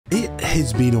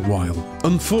has been a while.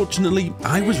 Unfortunately,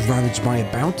 I was ravaged by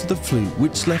a bout of the flu,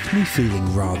 which left me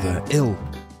feeling rather ill.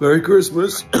 Merry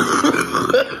Christmas.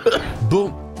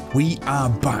 But we are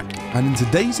back, and in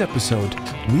today's episode,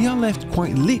 we are left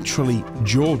quite literally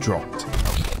jaw-dropped.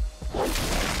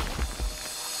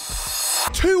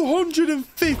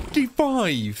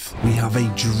 255! We have a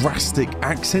drastic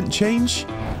accent change.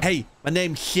 Hey, my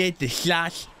name's Sid the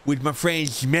Slash with my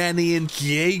friends Manny and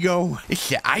Diego. It's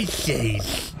the Ice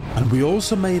Age. And we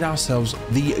also made ourselves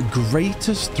the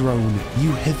greatest throne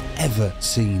you have ever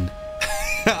seen.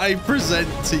 I present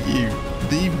to you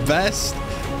the best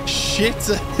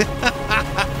shitter.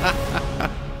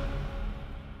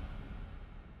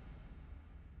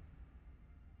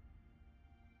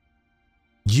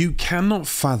 You cannot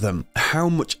fathom how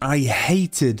much I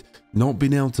hated not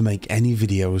being able to make any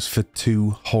videos for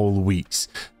 2 whole weeks.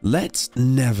 Let's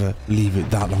never leave it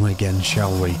that long again,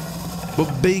 shall we?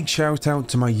 But big shout out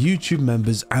to my YouTube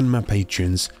members and my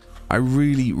patrons. I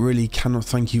really cannot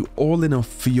thank you all enough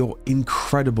for your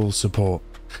incredible support.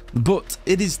 But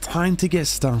it is time to get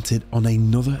started on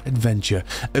another adventure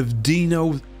of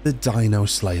Deano the Dino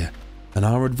Slayer. And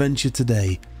our adventure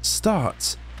today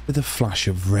starts with a flash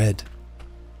of red.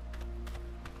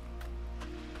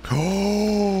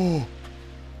 Oh,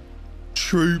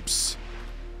 troops.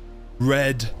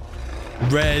 Red.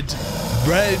 Do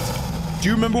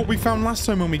you remember what we found last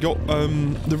time when we got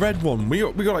the red one? We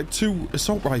got like 2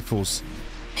 assault rifles.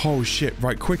 Oh shit,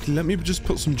 right, quickly, let me just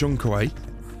put some junk away.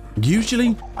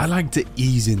 Usually, I like to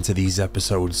ease into these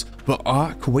episodes, but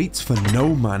Ark waits for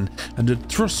no man and had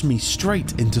thrust me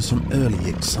straight into some early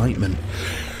excitement.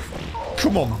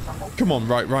 Come on,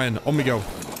 right, Ryan, on we go.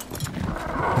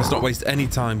 Let's not waste any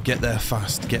time. Get there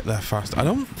fast. I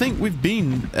don't think we've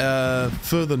been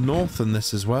further north than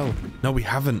this as well. No, we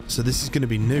haven't. So this is going to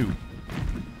be new.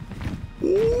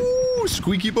 Ooh,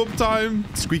 squeaky bum time,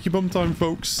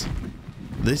 folks.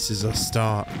 This is a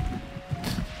start.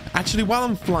 Actually, while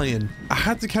I'm flying, I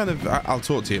had to kind of... I'll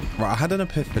talk to you. Right, I had an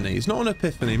epiphany. It's not an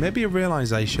epiphany, maybe a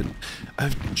realization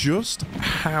of just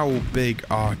how big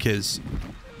Ark is.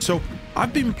 So,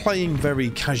 I've been playing very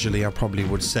casually, I probably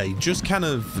would say. Just kind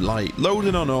of like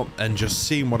loading on up and just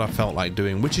seeing what I felt like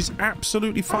doing, which is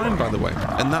absolutely fine, by the way.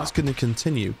 And that's going to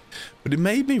continue. But it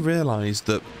made me realize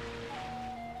that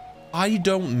I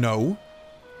didn't know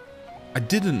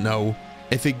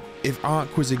if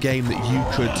Ark was a game that you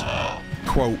could,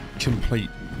 quote,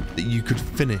 complete, that you could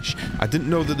finish. I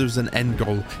didn't know that there was an end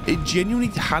goal. It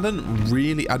genuinely hadn't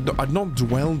really, I'd not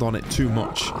dwelled on it too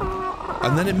much.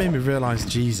 And then it made me realize,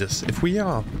 Jesus, if we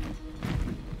are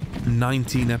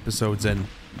 19 episodes in,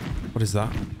 what is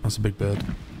that? That's a big bird.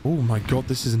 Oh my God,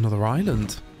 this is another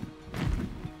island.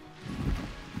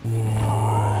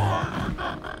 Whoa.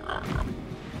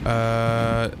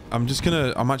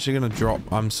 I'm actually gonna drop.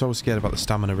 I'm so scared about the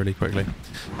stamina really quickly.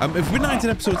 If we're 19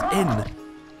 episodes in,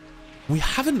 we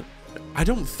haven't, I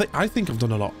think I've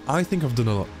done a lot.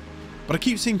 But I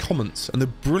keep seeing comments, and the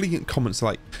brilliant comments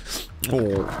like,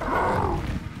 oh,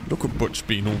 look at Butch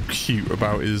being all cute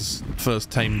about his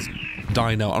first tamed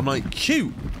dino. I'm like,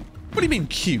 cute? What do you mean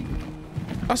cute?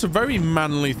 That's a very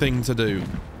manly thing to do.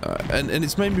 And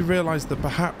it's made me realize that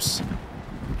perhaps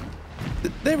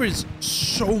there is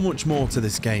so much more to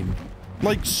this game.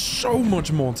 Like, so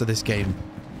much more to this game.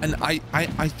 And I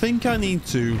think I need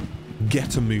to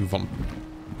get a move on.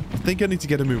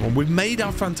 We've made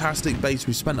our fantastic base.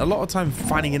 We've spent a lot of time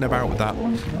finding in about that.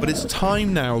 But it's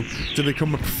time now to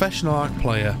become a professional Ark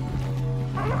player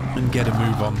and get a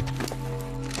move on.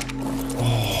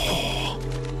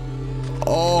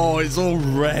 Oh, it's all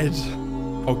red.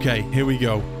 Okay, here we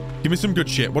go. Give me some good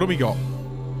shit. What do we got?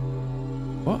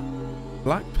 What?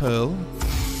 Black Pearl,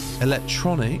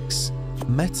 Electronics,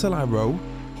 Metal Arrow,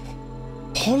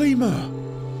 Polymer,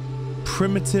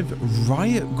 Primitive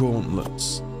Riot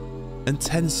Gauntlets, and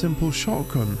 10 Simple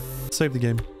Shotgun. Save the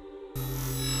game.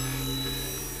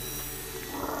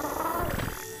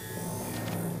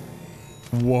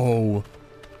 Whoa.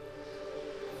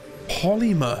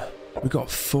 Polymer. We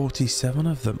got 47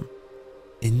 of them.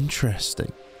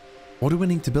 Interesting. What do we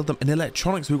need to build them? In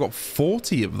electronics, we've got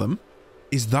 40 of them.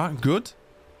 Is that good?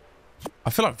 I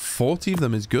feel like 40 of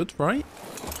them is good, right?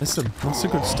 That's a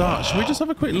good start. Should we just have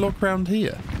a quick look around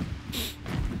here?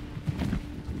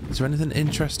 Is there anything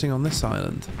interesting on this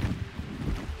island?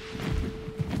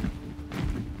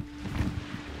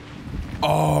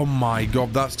 Oh my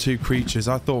God, that's 2 creatures.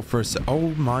 I thought for a sec. Oh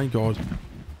my God.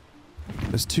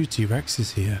 There's 2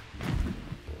 T-Rexes here.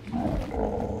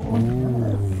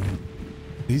 Ooh.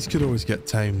 These could always get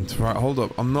tamed. Right, hold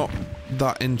up. I'm not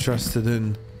that interested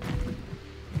in...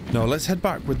 No, let's head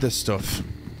back with this stuff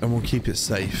and we'll keep it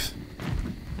safe.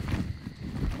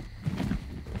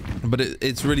 But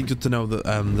it's really good to know that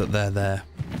that they're there.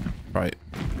 Right.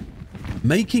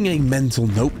 Making a mental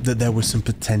note that there were some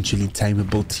potentially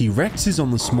tameable T-Rexes on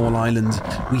the small island,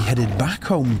 we headed back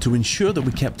home to ensure that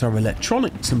we kept our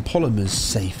electronics and polymers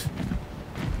safe.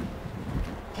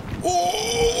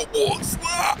 Oh, what's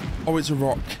that? Oh, it's a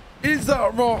rock. Is that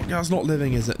a rock? That's not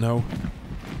living, is it? No.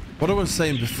 What I was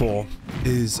saying before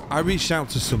is I reached out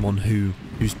to someone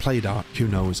who's played Ark, who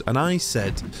knows, and I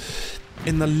said,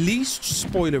 in the least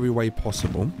spoilery way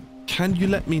possible, can you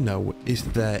let me know if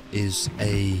there is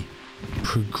a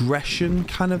progression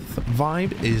kind of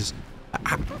vibe?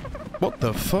 What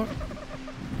the fuck?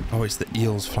 Oh, it's the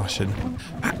eels flashing.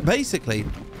 Basically,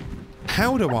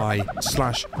 how do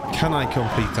can I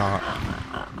complete Ark?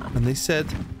 And they said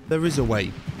there is a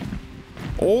way.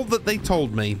 All that they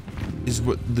told me is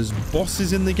there's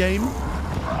bosses in the game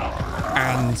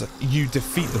and you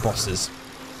defeat the bosses.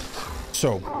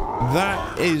 So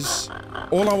that is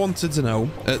all I wanted to know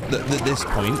at this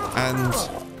point, and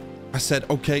I said,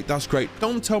 okay, that's great.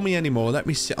 Don't tell me anymore. Let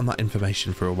me sit on that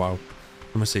information for a while.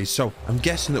 Let me see. So I'm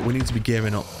guessing that we need to be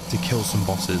gearing up to kill some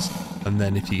bosses. And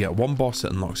then if you get one boss,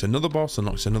 it unlocks another boss,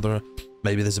 unlocks another.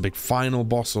 Maybe there's a big final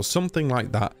boss or something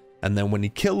like that. And then when you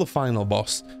kill the final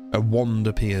boss, a wand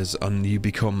appears and you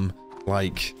become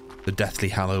like the Deathly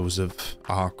Hallows of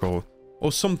Ark or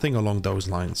something along those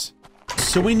lines.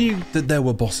 So we knew that there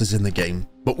were bosses in the game,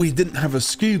 but we didn't have a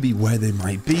Scooby where they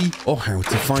might be or how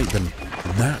to fight them.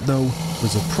 That, though,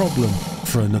 was a problem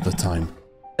for another time.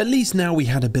 At least now we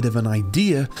had a bit of an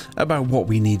idea about what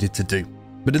we needed to do.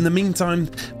 But in the meantime,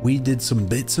 we did some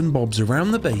bits and bobs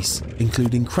around the base,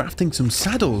 including crafting some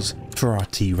saddles for our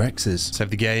T-Rexes. Save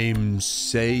the game,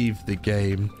 save the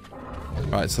game.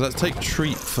 Right, so let's take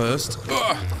treat first.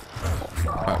 Ugh.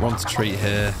 Right, one to treat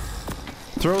here.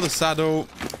 Throw the saddle.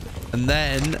 And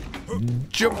then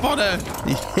jump on her.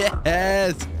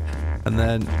 Yes. And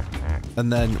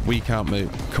then we can't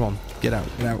move. Come on, get out,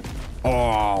 get out.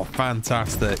 Oh,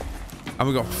 fantastic. And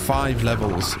we've got 5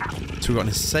 levels. So we've got an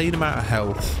insane amount of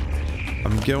health.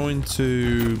 I'm going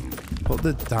to put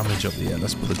the damage up. Yeah,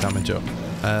 let's put the damage up.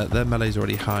 Their melee's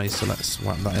already high, so let's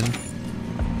whack that in.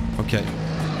 Okay.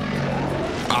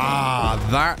 Ah,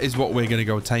 that is what we're going to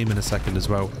go tame in a second as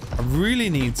well. I really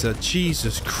need to,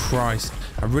 Jesus Christ,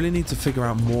 I really need to figure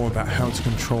out more about how to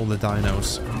control the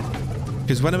dinos.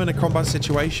 Because when I'm in a combat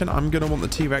situation, I'm going to want the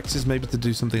T-Rexes maybe to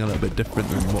do something a little bit different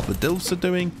than what the Dilfs are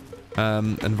doing.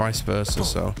 And vice versa,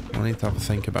 so I need to have a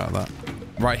think about that.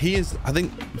 Right, he is, I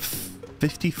think,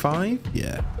 55?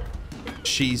 Yeah.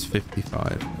 She's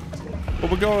 55. But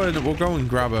we'll go and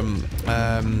grab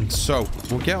him. So,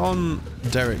 we'll get on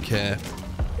Derek here.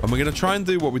 And we're going to try and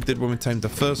do what we did when we tamed the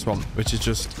first one, which is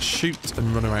just shoot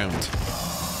and run around.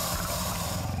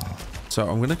 So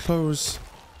I'm going to close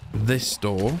this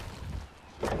door.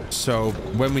 So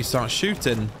when we start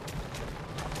shooting,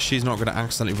 she's not going to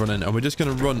accidentally run in. And we're just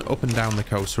going to run up and down the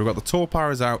coast. So we've got the tall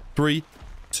powers out. 3,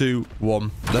 2,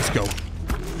 1. Let's go.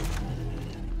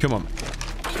 Come on.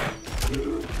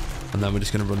 And then we're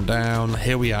just going to run down.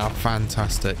 Here we are.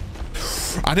 Fantastic.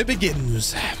 And it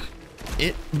begins.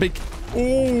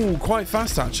 Oh, quite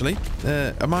fast actually.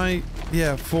 Am I?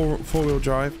 Yeah, four-wheel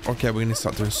drive. Okay, we're going to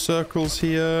start doing circles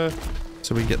here.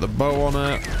 So we can get the bow on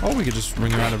it. Oh, we could just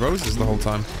ring around the roses the whole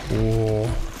time. Oh,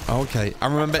 okay. I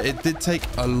remember it did take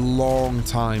a long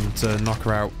time to knock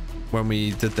her out when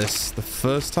we did this the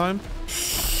first time.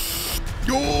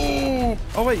 Oh,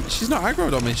 wait, she's not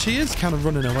aggroed on me. She is kind of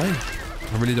running away.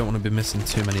 I really don't want to be missing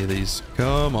too many of these.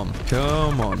 Come on,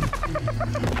 come on.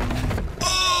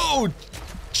 Oh,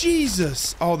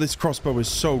 Jesus. Oh, this crossbow is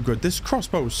so good. This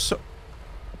crossbow is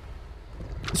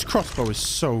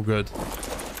so good.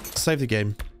 Save the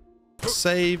game.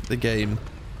 Save the game.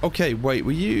 Okay, wait,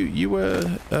 were you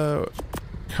were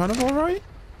kind of all right?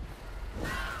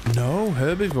 No,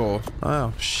 herbivore.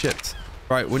 Oh, shit.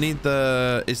 Right, we need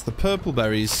it's the purple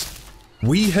berries.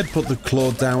 We had put the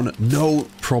claw down, no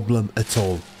problem at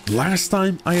all. Last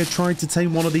time I had tried to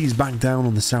tame one of these back down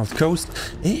on the south coast,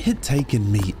 it had taken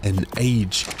me an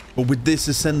age. But with this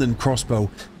ascendant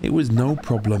crossbow, it was no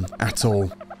problem at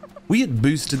all. We had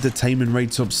boosted the taming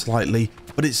rates up slightly,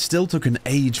 but it still took an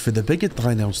age for the bigger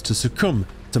dinos to succumb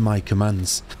to my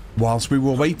commands. Whilst we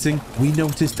were waiting, we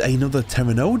noticed another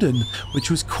Pteranodon, which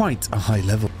was quite a high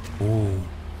level. Oh,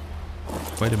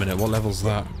 wait a minute, what level's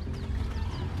that?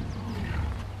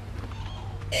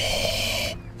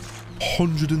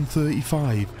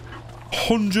 135.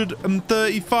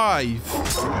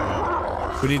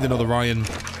 135. We need another Ryan.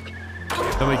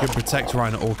 Then we can protect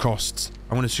Ryan at all costs.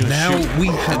 I'm going to now we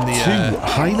had two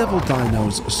high-level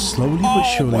dinos slowly but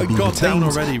surely being tamed,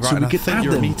 already, right, so we I could think add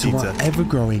you're a them meat to our eater.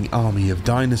 ever-growing army of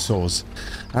dinosaurs.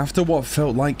 After what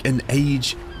felt like an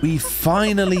age, we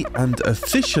finally and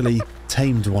officially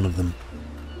tamed one of them.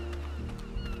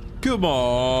 Come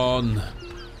on.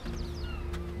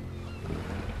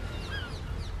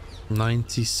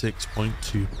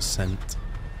 96.2%.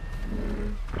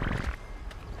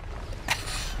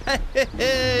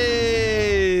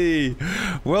 Hey!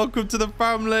 Welcome to the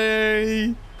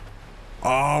family.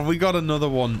 Oh, we got another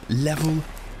one. Level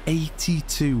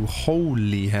 82.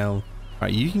 Holy hell.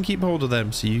 Right, you can keep hold of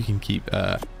them so you can keep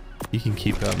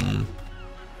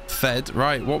fed.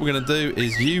 Right, what we're gonna do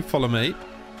is you follow me.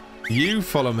 You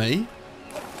follow me.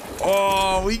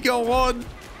 Oh, we got one.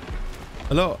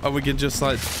 Hello, and we can just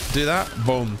like do that.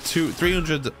 Boom.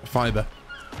 300 fiber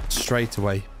straight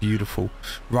away. Beautiful.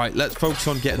 Right, let's focus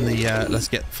on getting the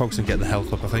focus on getting the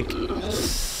health up. I think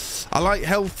I like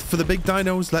health for the big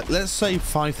dinos. Let's say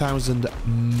 5,000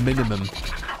 minimum.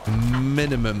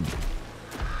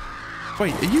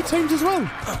 Wait, are you tamed as well?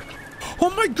 Oh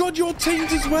my god, you're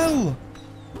tamed as well.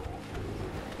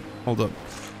 Hold up.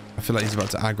 I feel like he's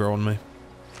about to aggro on me.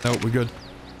 No, we're good.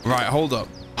 Right, hold up.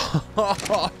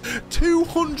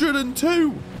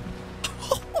 202.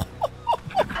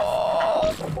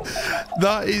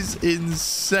 That is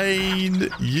insane.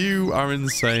 You are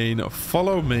insane.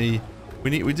 Follow me.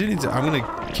 We do need to. I'm gonna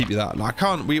keep you that. I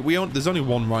can't. There's only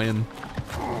one Ryan.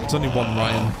 There's only one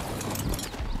Ryan.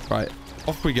 Right,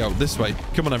 off we go. This way.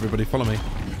 Come on, everybody. Follow me.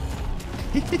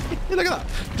 Look at that.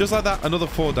 Just like that. Another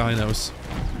 4 dinos.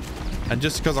 And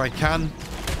just because I can.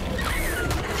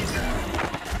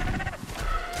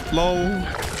 Lol.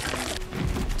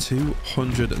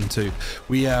 202.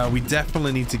 We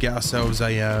definitely need to get ourselves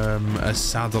a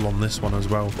saddle on this one as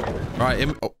well. Right.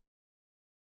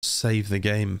 Save the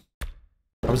game.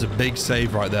 That was a big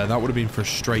save right there. That would have been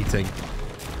frustrating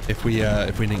if we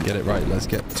didn't get it right. Let's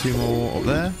get 2 more up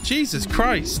there. Jesus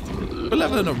Christ. We're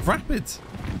leveling up rapid.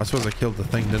 I suppose I killed the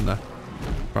thing, didn't I?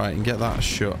 Right, and get that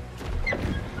shut.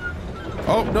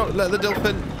 Oh, no, let the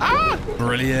dolphin. Ah!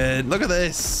 Brilliant. Look at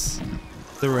this.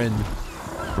 They're in.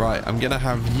 Right, I'm going to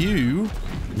have you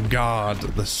guard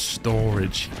the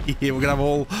storage. We're going to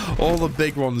have all the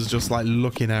big ones just like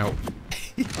looking out.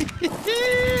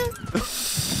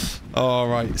 All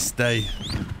right, stay.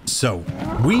 So,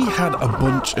 we had a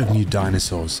bunch of new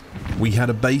dinosaurs. We had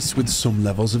a base with some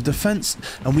levels of defense,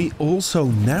 and we also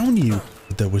now knew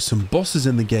that there were some bosses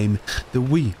in the game that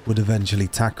we would eventually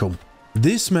tackle.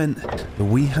 This meant that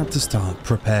we had to start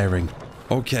preparing.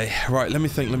 Okay, right, let me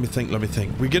think. We're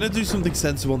going to do something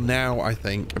sensible now, I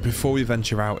think, before we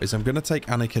venture out, is I'm going to take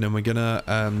Anakin and we're going to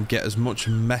get as much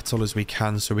metal as we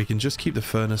can so we can just keep the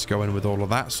furnace going with all of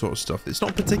that sort of stuff. It's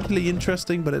not particularly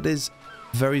interesting, but it is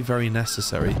very, very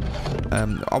necessary.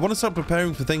 I want to start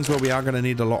preparing for things where we are going to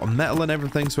need a lot of metal and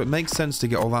everything, so it makes sense to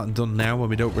get all that done now when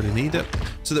we don't really need it,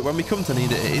 so that when we come to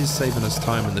need it, it is saving us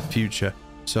time in the future.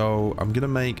 So I'm going to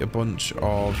make a bunch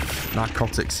of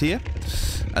narcotics here.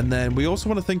 And then we also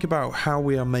want to think about how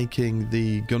we are making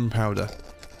the gunpowder.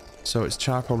 So it's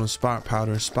charcoal and spark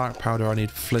powder. And spark powder, I need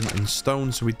flint and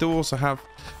stone. So we do also have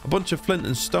a bunch of flint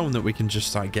and stone that we can just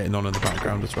start getting on in the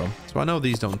background as well. So I know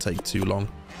these don't take too long.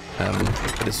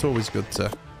 But it's always good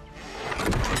to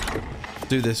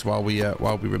do this while we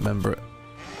remember it.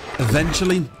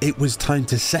 Eventually, it was time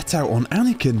to set out on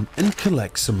Anakin and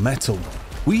collect some metal.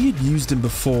 We had used him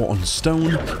before on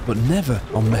stone, but never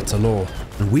on metal ore,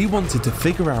 and we wanted to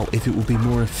figure out if it would be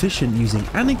more efficient using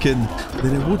Anakin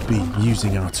than it would be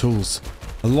using our tools.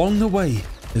 Along the way,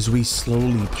 as we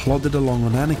slowly plodded along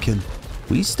on Anakin,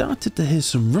 we started to hear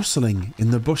some rustling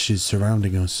in the bushes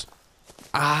surrounding us.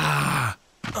 Ah,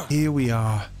 here we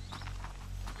are.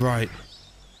 Right.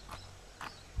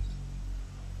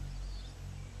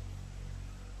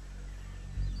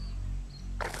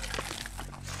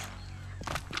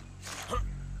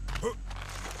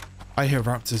 I hear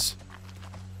raptors.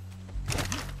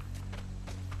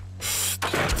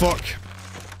 Fuck.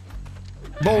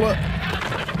 Bowler.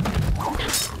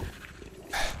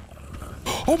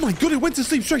 Oh my god, it went to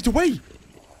sleep straight away.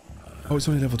 Oh, it's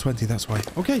only level 20, that's why.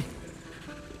 Okay.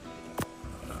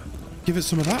 Give it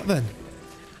some of that then.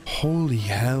 Holy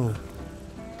hell.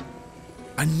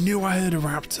 I knew I heard a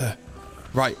raptor.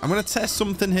 Right, I'm going to test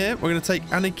something here. We're going to take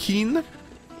Anakin.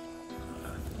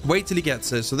 Wait till he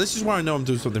gets here. So this is where I know I'm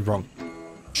doing something wrong.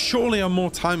 Surely I'm more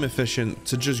time efficient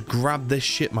to just grab this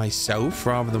shit myself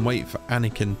rather than wait for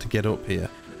Anakin to get up here.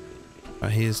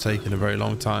 He is taking a very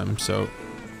long time, so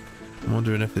I'm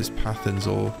wondering if his pattern's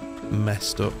all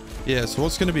messed up. Yeah, so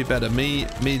what's going to be better? Me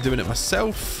doing it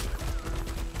myself,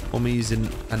 using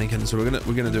Anakin. So we're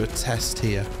gonna do a test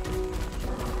here.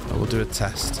 We'll do a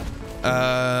test.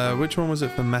 Which one was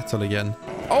it for metal again?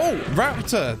 Oh,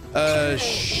 Raptor.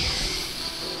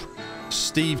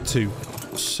 Steve 2.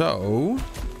 So.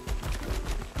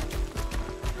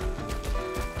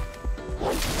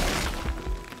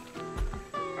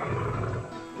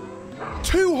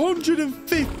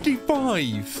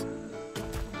 $255.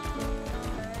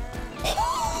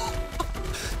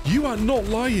 You are not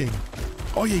lying.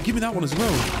 Oh yeah, give me that one as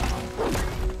well.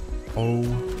 Oh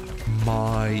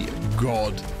my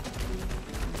god.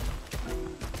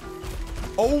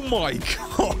 Oh my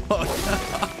god.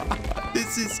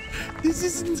 This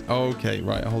isn't okay.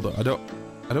 Right, hold on. I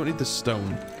don't need the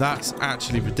stone. That's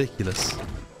actually ridiculous.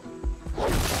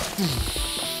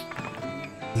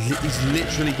 He's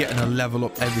literally getting a level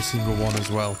up every single one as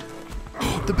well.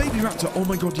 The baby raptor. Oh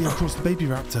my god, yeah, of course, the baby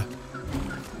raptor.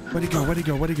 Where'd he go? Where'd he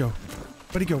go? Where'd he go?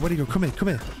 Where'd he go? Where'd he go? Come here, come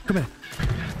here, come here.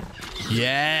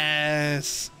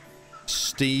 Yes.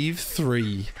 Steve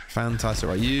 3. Fantastic.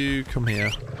 Right, you come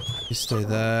here. You stay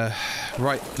there.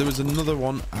 Right, there was another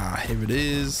one. Ah, here it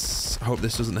is. I hope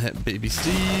this doesn't hit baby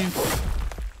Steve.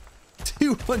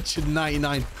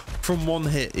 299 from one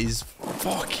hit is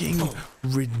fucking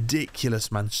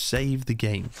ridiculous, man. Save the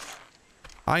game.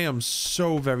 I am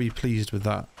so very pleased with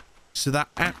that. So that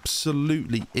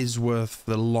absolutely is worth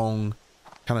the long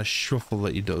kind of shuffle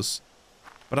that he does.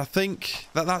 But I think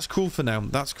that's cool for now.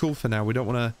 That's cool for now. We don't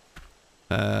want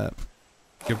to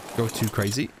go too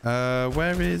crazy.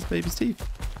 Where is baby Steve?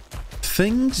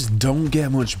 Things don't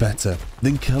get much better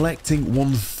than collecting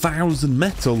 1,000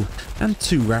 metal and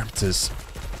 2 raptors.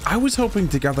 I was hoping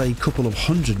to gather a couple of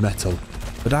 100 metal,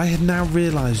 but I had now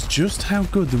realised just how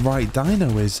good the right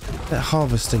dino is at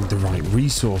harvesting the right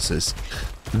resources.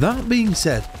 That being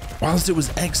said, whilst it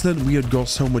was excellent we had got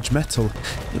so much metal,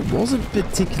 it wasn't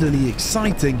particularly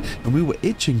exciting and we were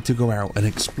itching to go out and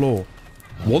explore.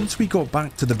 Once we got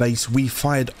back to the base, we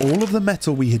fired all of the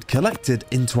metal we had collected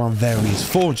into our various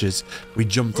forges. We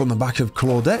jumped on the back of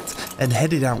Claudette and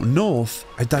headed out north,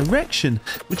 a direction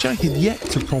which I had yet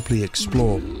to properly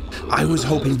explore. I was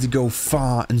hoping to go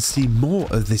far and see more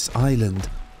of this island,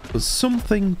 but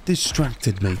something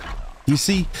distracted me. You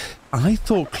see, I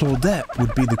thought Claudette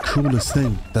would be the coolest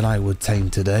thing that I would tame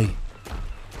today.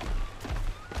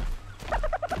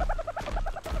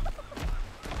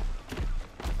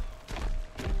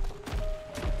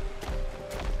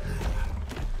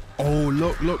 Oh,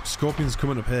 look, scorpions are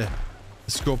coming up here.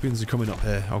 The scorpions are coming up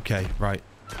here. Okay, right.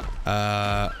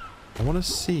 I want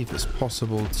to see if it's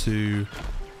possible to...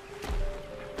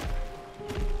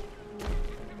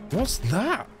 What's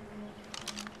that?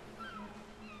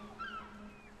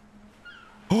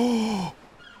 Oh!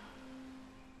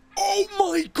 Oh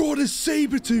my god, a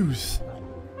sabretooth!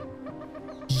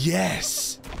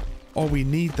 Yes! Oh, we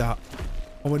need that.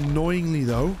 Oh, annoyingly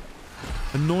though.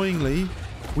 Annoyingly...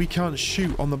 we can't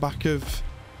shoot on the back of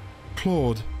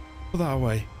Claude. Put that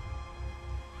away.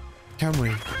 Can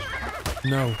we?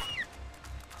 No.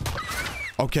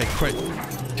 Okay, quick.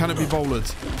 Can it be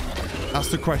bowlered? That's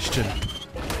the question.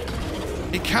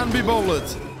 It can be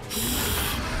bowlered.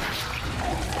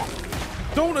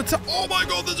 Don't attack. Oh my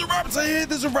god, there's a raptor here.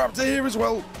 There's a raptor here as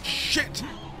well. Shit.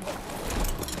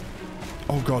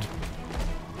 Oh god.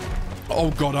 Oh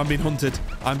god, I'm being hunted.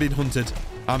 I'm being hunted.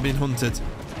 I'm being hunted.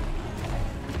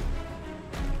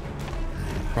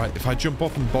 Right, if I jump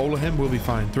off and bowler him, we'll be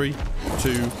fine. 3,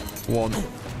 2, 1.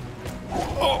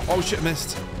 Oh shit,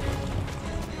 missed.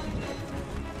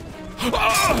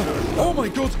 Ah! Oh my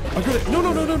god, I got it. No.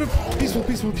 Peaceful.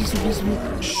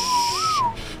 Shh.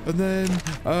 And then,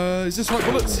 is this right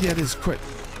bullets? Yeah, it is. Quick.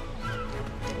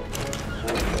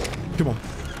 Come on.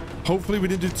 Hopefully we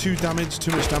didn't do too much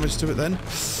damage to it then.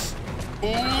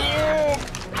 Oh!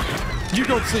 You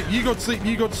go to sleep. You go to sleep.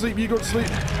 You go to sleep. You go to sleep.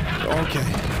 Okay.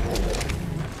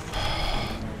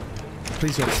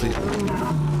 Please go to sleep.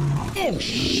 Oh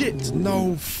shit!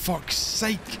 No, fuck's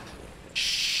sake!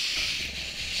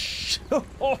 Shh.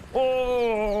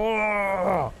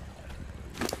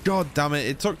 God damn it!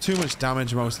 It took too much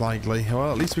damage, most likely.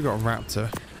 Well, at least we got a raptor.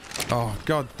 Oh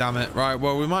god damn it! Right,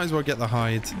 well we might as well get the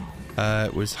hide.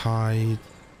 It was hide,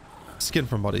 skin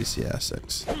from bodies. Yeah,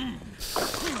 6.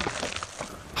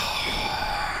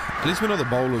 At least we know the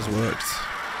bowlers worked.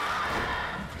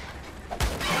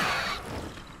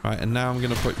 Right, and now I'm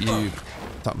going to put you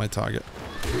at my target.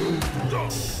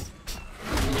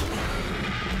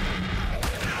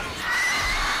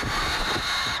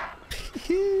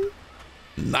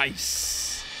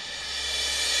 Nice.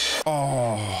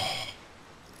 Oh.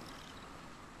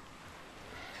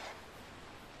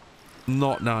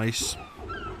 Not nice.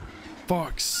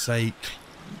 Fuck's sake.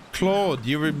 Claude,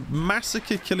 you're a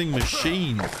massacre killing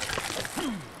machine.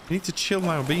 You need to chill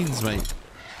now, beans, mate.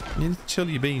 You need to chill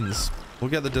your beans.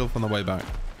 We'll get the dilf on the way back.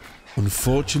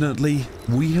 Unfortunately,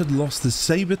 we had lost the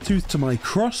sabretooth to my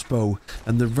crossbow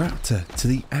and the raptor to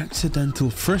the accidental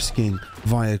frisking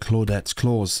via Claudette's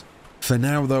claws. For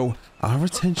now though, our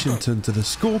attention turned to the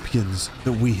scorpions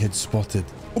that we had spotted.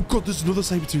 Oh god, there's another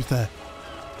sabretooth there.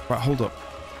 Right, hold up.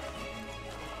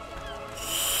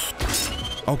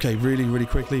 Okay, really, really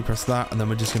quickly press that and then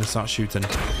we're just going to start shooting. Go.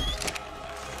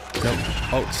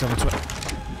 Oh, 720.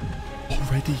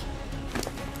 Already.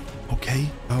 Okay,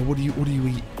 what do you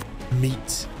eat?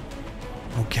 Meat.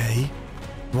 Okay.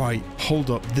 Right, hold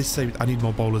up. This saber, I need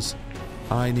more bowlers.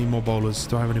 I need more bowlers.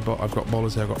 Do I have any bowlers? I've got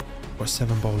bowlers here. I've got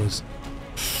 7 bowlers.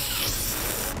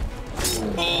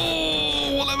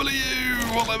 Oh, what level are you?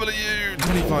 What level are you?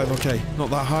 25, okay. Not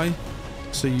that high.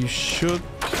 So you should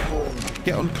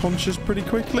get unconscious pretty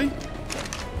quickly.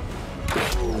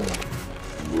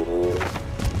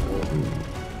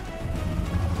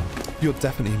 You're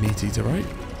definitely a meat eater, right?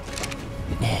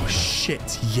 Oh,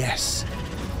 shit. Yes.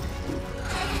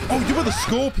 Oh, you were the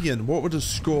scorpion. What would a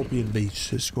scorpion be?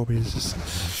 Scorpion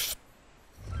is...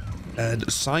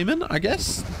 Simon, I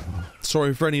guess?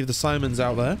 Sorry for any of the Simons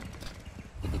out there.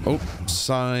 Oh,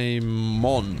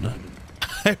 Simon.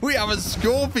 We have a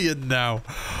scorpion now.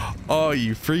 Oh,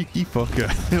 you freaky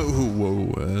fucker.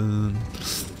 Whoa.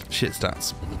 Shit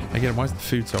stats. Again, why is the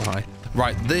food so high?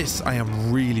 Right, this I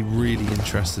am really, really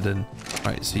interested in.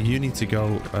 Right, so you need to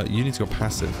go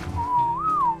passive.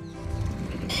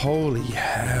 Holy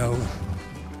hell.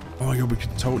 Oh my god, we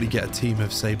could totally get a team of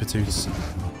sabretooths.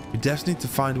 We definitely need to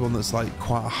find one that's like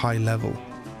quite a high level.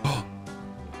 Oh.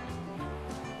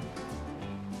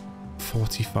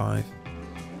 45.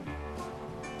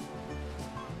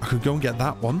 I could go and get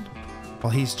that one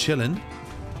while he's chilling.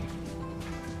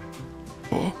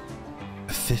 Oh.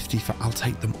 55. I'll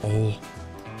take them all.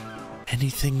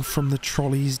 Anything from the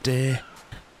trolleys, dear.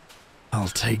 I'll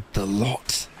take the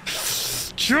lot.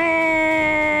 Charge!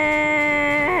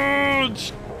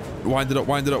 Wind it up,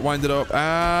 wind it up, wind it up.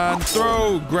 And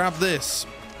throw. Grab this.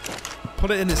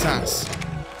 Put it in its ass.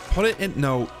 Put it in.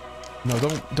 No. No,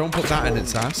 don't put that in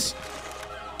its ass.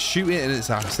 Shoot it in its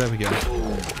ass. There we go.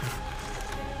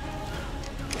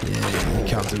 Yeah, you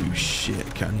can't do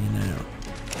shit, can you now?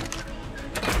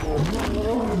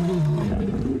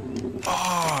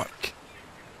 Fuck.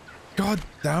 God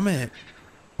damn it.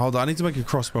 Hold on, I need to make a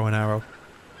crossbow and arrow.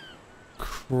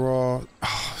 Oh,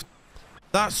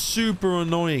 that's super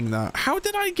annoying, that. How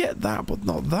did I get that but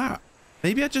not that?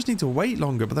 Maybe I just need to wait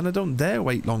longer, but then I don't dare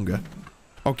wait longer.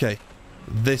 Okay,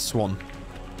 this one.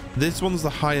 This one's the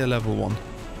higher level one.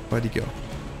 Where'd he go?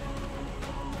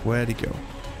 Where'd he go?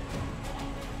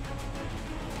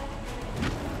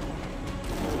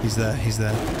 He's there, he's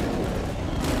there.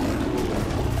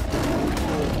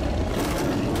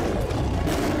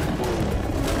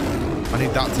 I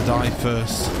need that to die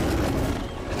first.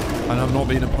 And I'm not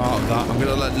being a part of that. I'm going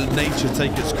to let nature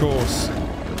take its course.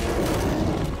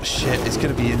 Shit, it's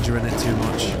going to be injuring it too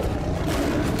much.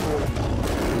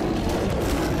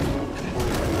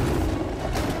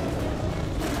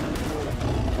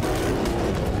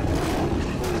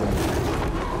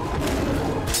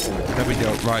 There we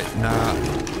go. Right, nah.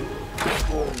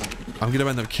 I'm going to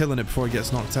end up killing it before it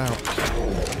gets knocked out.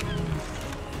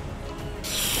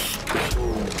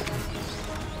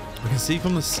 I can see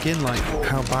from the skin, like,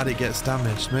 how bad it gets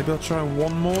damaged. Maybe I'll try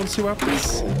one more and see what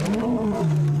happens.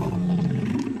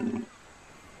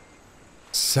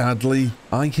 Sadly,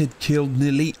 I had killed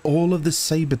nearly all of the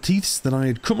sabretooths that I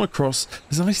had come across,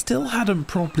 as I still hadn't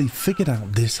properly figured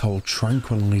out this whole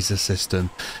tranquilizer system.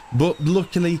 But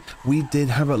luckily, we did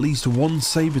have at least one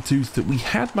sabretooth that we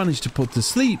had managed to put to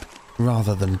sleep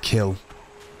rather than kill.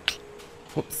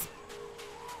 Whoops.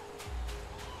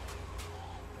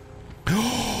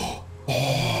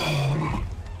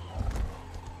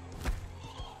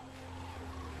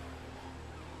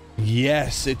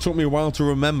 Yes, it took me a while to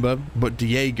remember, but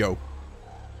Diego.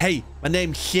 Hey, my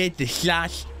name's Sid the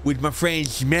Slash with my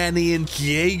friends Manny and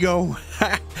Diego.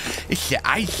 It's the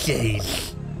Ice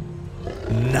Age.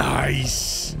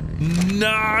 Nice.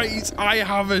 Nice. I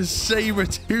have a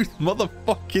saber-toothed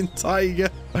motherfucking tiger.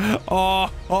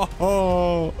 Oh.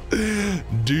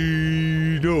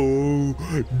 Dino.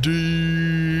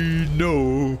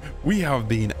 We have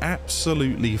been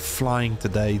absolutely flying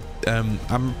today.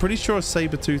 I'm pretty sure a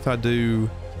saber-tooth I do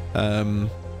at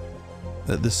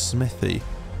the smithy.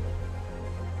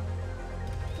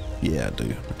 Yeah, I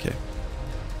do. Okay.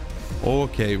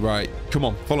 Okay, right. Come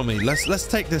on, follow me. Let's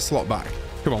take this slot back.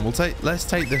 Come on, let's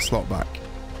take this slot back.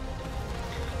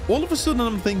 all of a sudden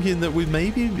I'm thinking that we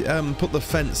maybe put the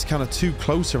fence kind of too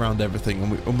close around everything,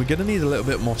 and we're going to need a little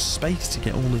bit more space to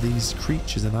get all of these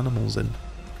creatures and animals in.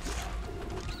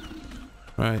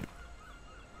 Right.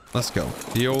 Let's go.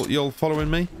 You all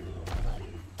following me?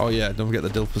 Oh yeah, don't forget the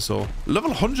Dilphosaur.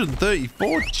 Level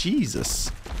 134, Jesus.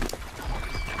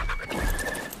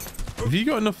 Have you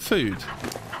got enough food?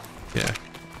 Yeah.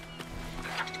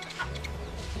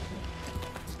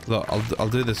 Look, I'll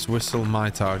do this. Whistle my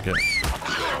target.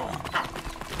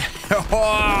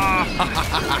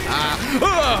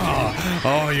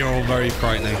 Oh, you're all very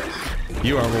frightening.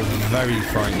 You are all very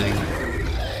frightening.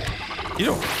 You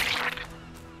know.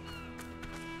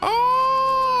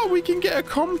 Oh, we can get a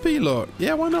compy, look.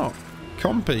 Yeah, why not?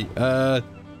 Compy.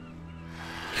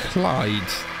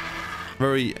 Clyde.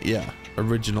 Very, yeah,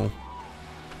 original.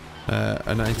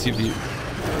 A native view.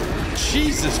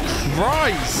 Jesus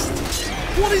Christ!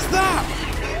 What is that?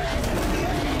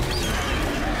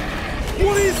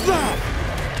 What is that?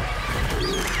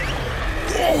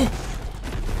 Oh!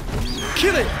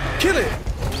 Kill it! Kill it!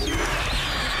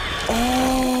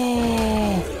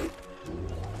 Oh!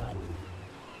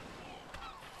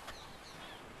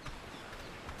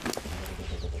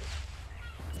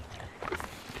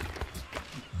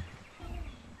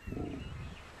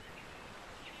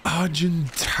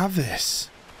 Argentavis.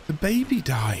 The baby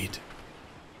died.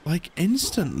 Like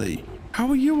instantly. How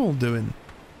are you all doing?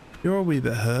 You're a wee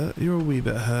bit hurt. You're a wee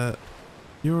bit hurt.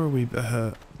 You're a wee bit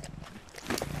hurt.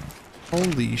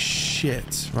 Holy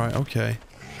shit. Right, okay.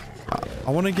 I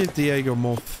want to give Diego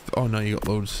more... Oh, no, you got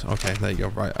loads. Okay, there you go.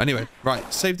 Right. Anyway,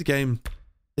 right. Save the game.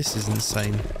 This is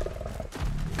insane.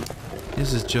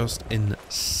 This is just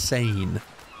insane.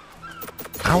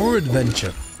 Our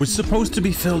adventure was supposed to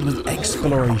be filled with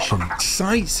exploration,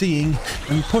 sightseeing,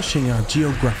 and pushing our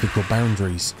geographical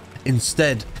boundaries.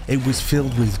 Instead, it was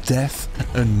filled with death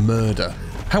and murder.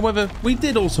 However, we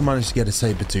did also manage to get a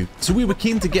sabretooth, so we were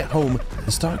keen to get home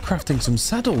and start crafting some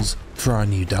saddles for our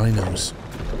new dinos.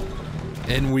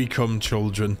 In we come,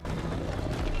 children.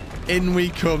 In we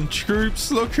come,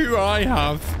 troops. Look who I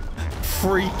have.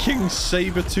 Freaking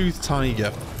sabretooth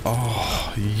tiger.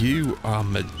 Oh, you are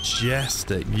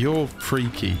majestic. You're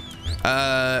freaky.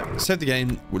 Save the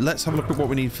game. Let's have a look at what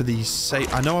we need for these.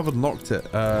 I know I've unlocked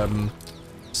it. No,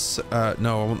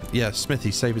 I want, yeah, Smithy,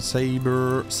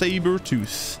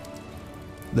 sabretooth.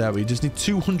 There, we just need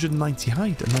 290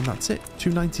 hide, and then that's it.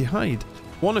 290 hide.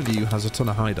 One of you has a ton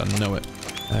of hide, I know it.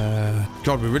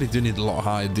 God, we really do need a lot of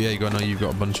hide. Diego, I know you've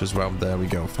got a bunch as well. There we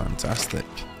go, fantastic.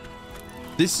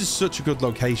 This is such a good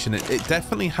location. It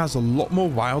definitely has a lot more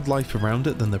wildlife around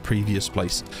it than the previous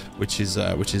place, which is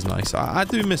nice. I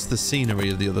do miss the scenery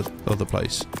of the other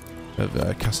place,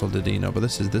 of Castle the Dino, but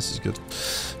this is good.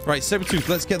 Right, sabretooth,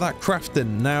 let's get that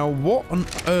crafting. Now, what on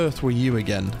earth were you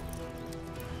again?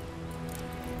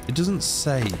 It doesn't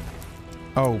say.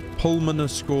 Oh,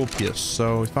 Pulmonoscorpius.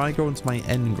 So if I go into my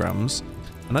engrams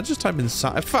and I just type in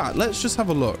fact, let's just have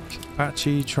a look. Oh,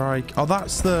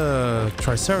 that's the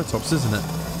Triceratops, isn't it?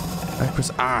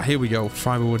 Here we go.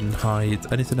 Fiberwood and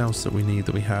hide. Anything else that we need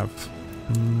that we have?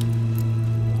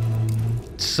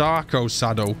 Sarco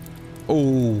saddle.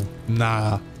 Oh,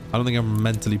 nah. I don't think I'm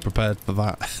mentally prepared for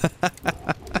that.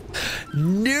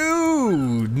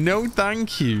 No,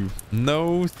 thank you.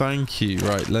 No, thank you.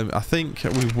 Right, I think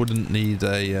we wouldn't need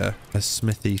a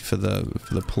smithy for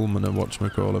the pulmonar,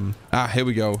 whatchamacallem. Here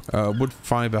we go. Wood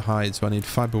fiber hide. So I need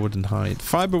fiber wood and hide.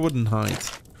 Fiber wood and hide.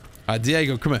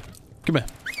 Diego, come here. Come here.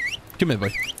 Come here,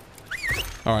 boy.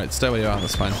 All right, stay where you are.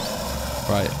 That's fine.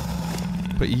 Right.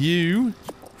 Put you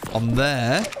on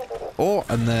there. Oh,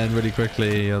 and then really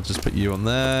quickly, I'll just put you on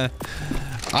there.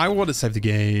 I want to save the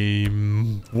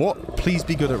game. What? Please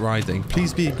be good at riding.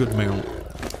 Please be a good mount.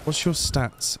 What's your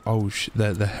stats? Oh,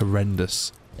 they're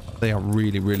horrendous. They are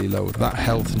really, really low. That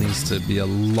health needs to be a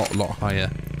lot higher.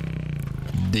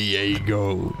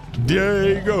 Diego.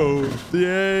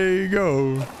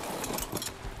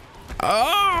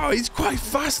 Oh, he's quite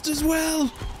fast as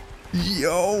well.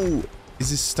 Yo. Is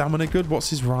his stamina good? What's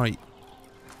his right?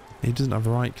 He doesn't have a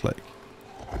right click.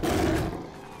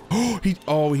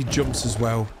 Oh, he jumps as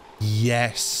well.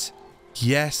 Yes.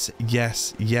 Yes.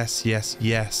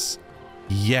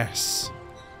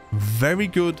 Very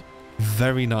good.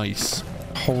 Very nice.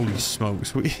 Holy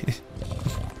smokes.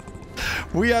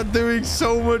 We are doing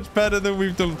so much better than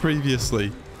we've done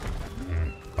previously.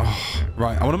 Oh,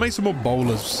 right. I want to make some more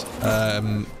bowlers.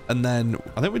 And then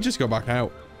I think we just go back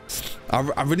out.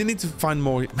 I really need to find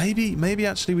more. Maybe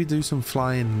actually we do some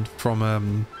flying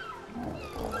from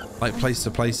like place to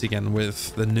place again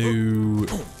with the new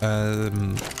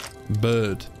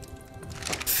bird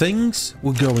Things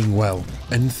were going well,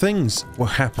 and things were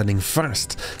happening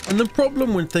fast. And the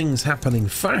problem with things happening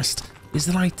fast is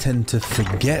that I tend to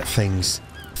forget things.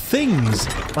 Things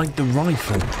like the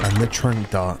rifle and the tranq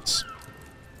darts.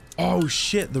 Oh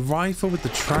shit, the rifle with the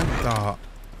tranq dart.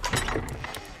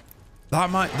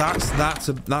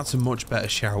 That's a much better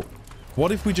shout.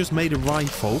 What if we just made a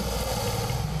rifle?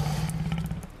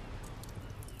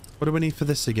 What do we need for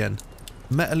this again?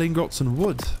 Metal ingots and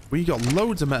wood. We got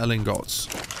loads of metal ingots.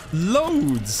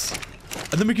 Loads!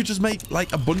 And then we could just make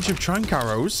like a bunch of tranq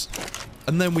arrows.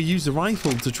 And then we use the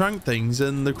rifle to tranq things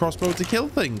and the crossbow to kill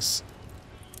things.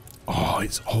 Oh,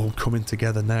 it's all coming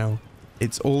together now.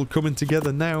 It's all coming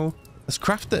together now. Let's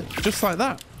craft it. Just like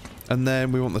that. And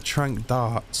then we want the tranq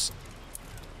darts.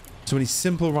 So we need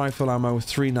simple rifle ammo,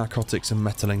 3 narcotics and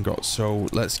metal ingots. So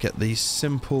let's get the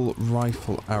simple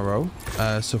rifle arrow.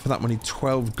 So for that we need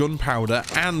 12 gunpowder.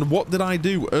 And what did I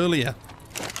do earlier?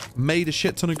 Made a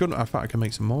shit ton of gun. I thought I can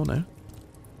make some more now.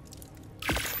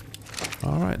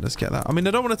 Alright, let's get that. I mean,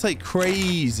 I don't want to take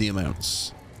crazy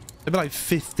amounts. Maybe like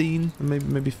 15.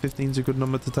 Maybe 15 is a good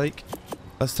number to take.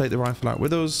 Let's take the rifle out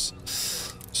with us.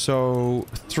 So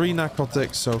 3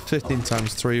 narcotics. So 15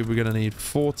 times 3. We're going to need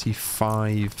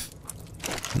 45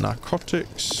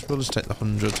 narcotics. We'll just take the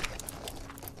 100.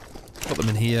 Put them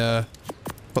in here.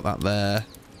 Put that there.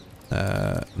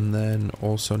 And then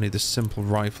also need the simple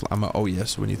rifle ammo. Oh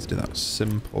yes, we need to do that.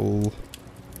 Simple.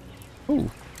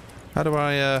 Oh, how do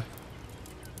I...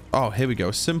 Oh, here we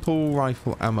go. Simple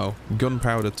rifle ammo.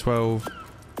 Gunpowder 12.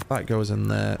 That goes in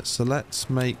there. So let's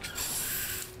make...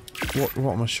 What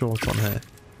am I short on here?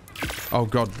 Oh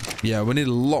god. Yeah, we need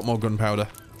a lot more gunpowder.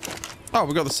 Oh,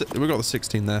 we got the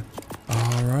 16 there.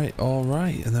 Alright,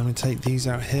 alright. And then we take these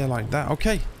out here like that.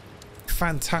 Okay.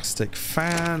 Fantastic.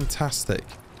 Fantastic.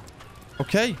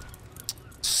 Okay.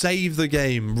 Save the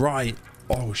game. Right.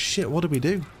 Oh shit, what do we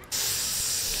do?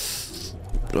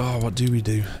 Oh, what do we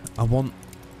do? I want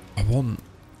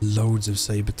loads of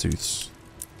sabretooths.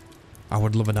 I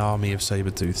would love an army of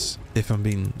sabretooths, if I'm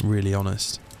being really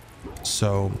honest.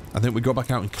 So, I think we go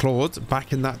back out in Claude,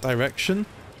 back in that direction,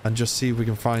 and just see if we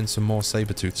can find some more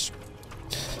sabretooths.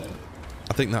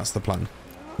 I think that's the plan.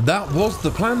 That was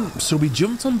the plan, so we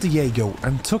jumped on Diego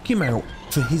and took him out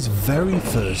for his very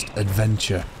first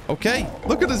adventure. Okay,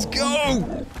 look at us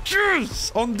go!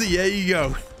 Yes! On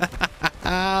Diego!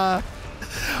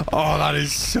 Oh, that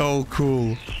is so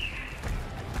cool.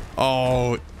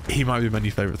 Oh, he might be my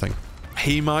new favorite thing.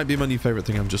 He might be my new favorite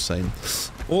thing, I'm just saying.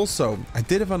 Also, I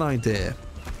did have an idea.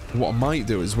 What I might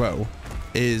do as well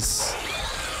is...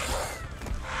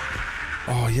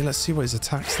 Oh, yeah, let's see what his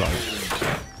attack's like.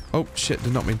 Oh, shit,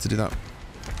 did not mean to do that.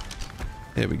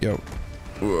 Here we go.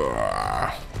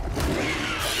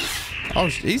 Oh,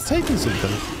 he's taking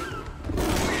something.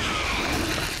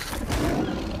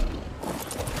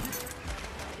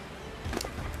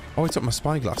 Oh, he took my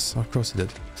spyglass. Oh, of course he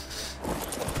did.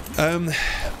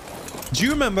 Do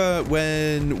you remember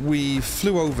when we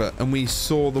flew over and we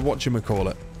saw the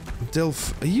whatchamacallit?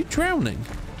 Dilf, are you drowning?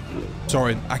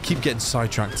 Sorry, I keep getting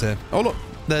sidetracked here. Oh, look.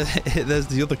 There's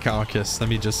the other carcass. Let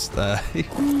me just... Oh,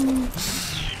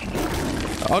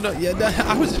 no. Yeah, no,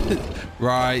 I was...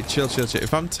 Right. Chill, chill, chill.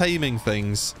 If I'm taming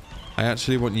things, I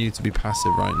actually want you to be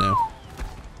passive right now.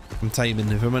 I'm taming.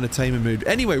 If I'm in a taming mood.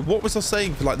 Anyway, what was I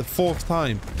saying for like the 4th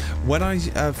time? When I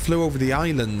flew over the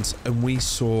island and we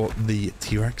saw the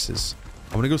T-Rexes.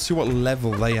 I'm going to go see what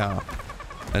level they are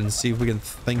and see if we can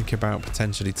think about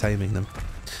potentially taming them.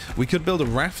 We could build a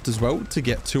raft as well to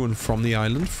get to and from the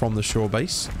island, from the shore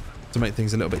base, to make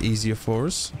things a little bit easier for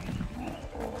us.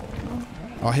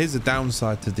 Oh, here's the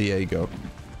downside to Diego.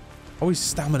 Oh, his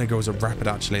stamina goes up rapid,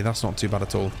 actually. That's not too bad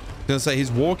at all. I was going to say,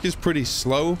 his walk is pretty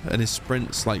slow and his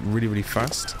sprint's like really, really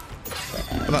fast.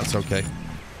 But that's okay.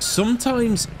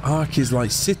 Sometimes Ark is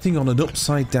like sitting on an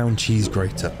upside down cheese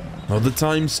grater. Other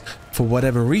times, for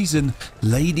whatever reason,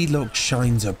 Lady Luck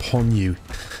shines upon you.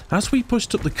 As we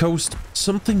pushed up the coast,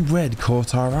 something red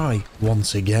caught our eye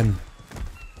once again.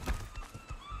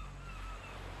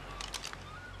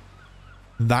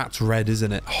 That's red,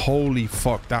 isn't it? Holy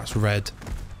fuck, that's red.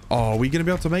 Oh, are we going to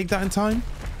be able to make that in time?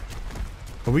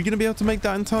 Are we going to be able to make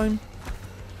that in time?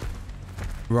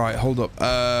 Right, hold up.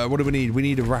 What do we need? We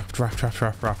need a raft. Right,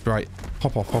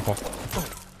 hop off.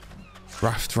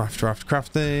 Raft,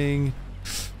 crafting.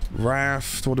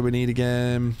 Raft, what do we need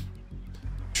again?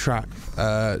 Track.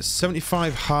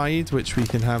 75 hide, which we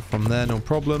can have from there, no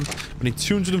problem. We need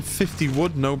 250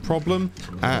 wood, no problem.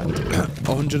 And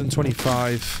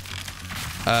 125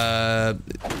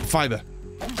 fiber.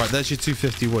 Right, there's your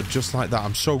 250 wood, just like that.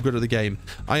 I'm so good at the game.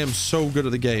 I am so good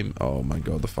at the game. Oh my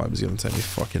god, the fiber's gonna take me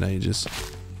fucking ages.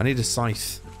 I need a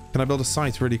scythe. Can I build a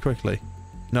site really quickly?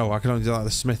 No, I can only do that at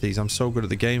the smithies. I'm so good at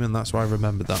the game, and that's why I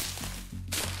remembered that.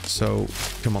 So,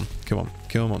 come on, come on,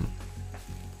 come on.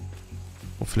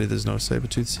 Hopefully there's no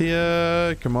sabretooths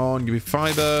here. Come on, give me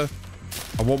fiber.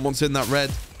 I want what's in that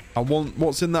red. I want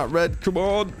what's in that red. Come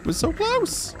on. We're so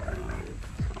close.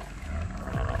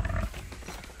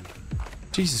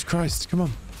 Jesus Christ. Come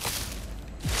on.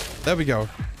 There we go.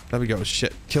 There we go.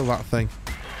 Shit. Kill that thing.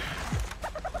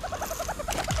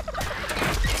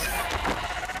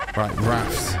 Right,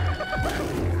 raft.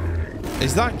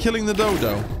 Is that killing the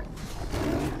dodo?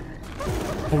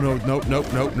 Oh, no, no, no,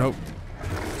 no, no.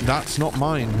 That's not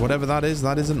mine. Whatever that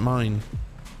isn't mine.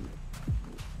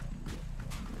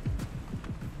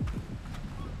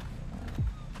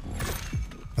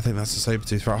 I think that's a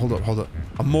sabretooth. Right, hold up, hold up.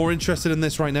 I'm more interested in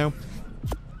this right now.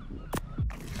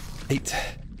 8.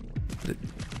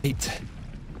 8.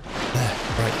 There.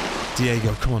 Right.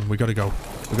 Diego, come on. We gotta go.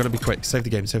 We gotta be quick. Save the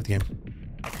game. Save the game.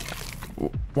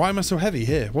 Why am I so heavy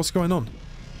here? What's going on?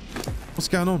 What's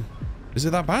going on? Is it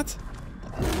that bad?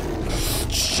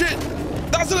 Shit!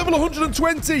 That's a level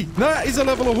 120! That is a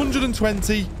level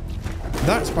 120!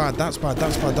 That's bad. That's bad.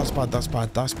 That's bad. That's bad. That's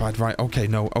bad. That's bad. Right. Okay.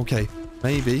 No. Okay.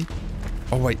 Maybe.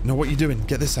 Oh, wait. No, what are you doing?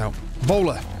 Get this out.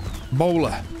 Bowler.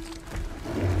 Bowler.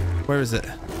 Where is it?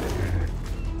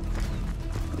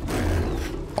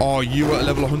 Oh, you at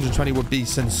level 120 would be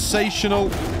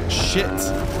sensational. Shit.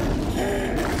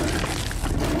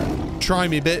 Try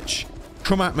me, bitch.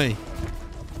 Come at me.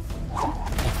 Oh,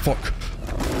 fuck.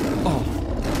 Oh.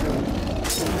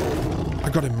 I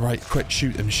got him right. Quick.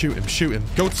 Shoot him. Shoot him. Shoot him.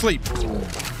 Go to sleep.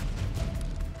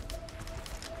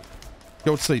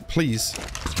 Go to sleep, please.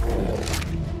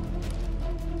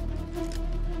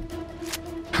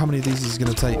 How many of these is it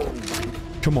going to take?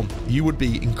 Come on. You would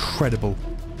be incredible.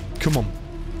 Come on.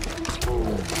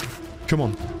 Come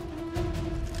on.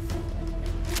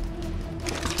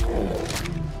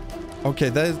 Okay,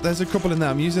 there's a couple in there.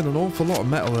 I'm using an awful lot of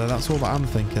metal there. That's all that I'm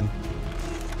thinking.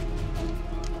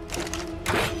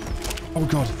 Oh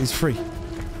god, he's free.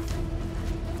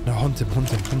 No, hunt him, hunt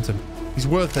him, hunt him. He's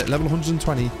worth it. Level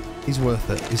 120. He's worth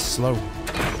it. He's slow.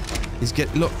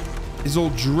 Look, he's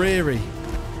all dreary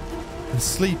and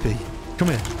sleepy. Come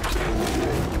here.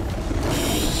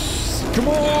 Come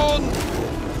on!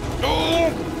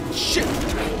 Oh, shit!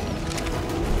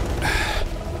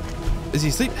 Is he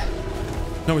asleep?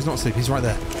 No, he's not asleep. He's right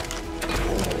there.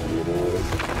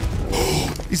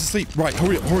 He's asleep. Right,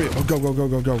 hurry up, hurry up. Oh, go, go, go,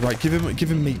 go, go. Right, give him meat, give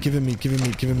him meat, give him meat, give him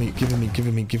meat, give him meat, give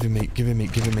him meat, give him meat, give him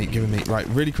meat, give him meat, give him meat. Right,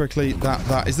 really quickly.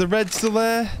 That is the red still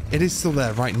there? It is still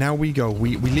there. Right, now we go.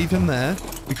 We leave him there.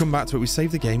 We come back to it. We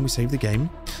save the game. We save the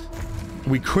game.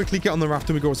 We quickly get on the raft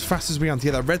and we go as fast as we can to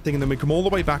get that red thing, and then we come all the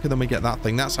way back and then we get that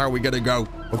thing. That's how we're gonna go.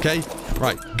 Okay?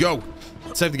 Right, go.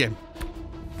 Save the game.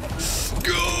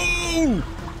 Go!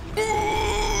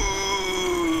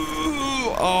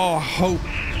 Oh,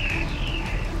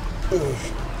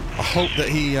 I hope that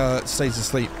he stays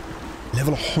asleep.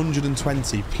 Level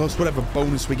 120 plus whatever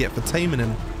bonus we get for taming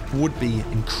him would be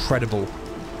incredible.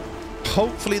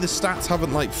 Hopefully the stats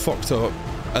haven't like fucked up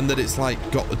and that it's like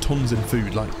got the tons in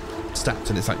food like stats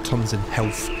and it's like tons in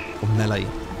health or melee.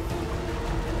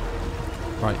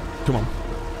 Right, come on.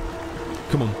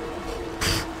 Come on.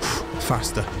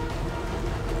 Faster.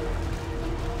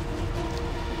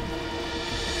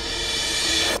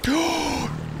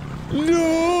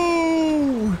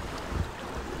 No!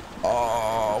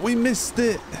 Oh, we missed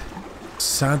it.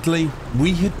 Sadly,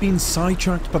 we had been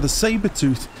sidetracked by the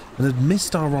sabretooth and had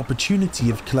missed our opportunity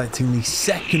of collecting the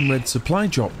second red supply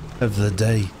drop of the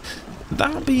day.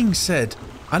 That being said,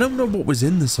 I don't know what was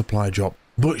in the supply drop,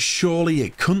 but surely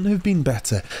it couldn't have been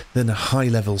better than a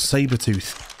high-level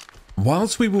sabretooth.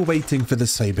 Whilst we were waiting for the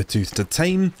sabretooth to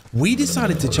tame, we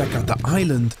decided to check out the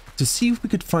island to see if we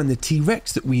could find the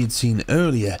T-Rex that we had seen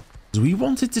earlier, as we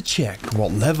wanted to check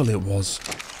what level it was.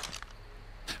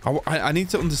 I need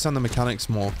to understand the mechanics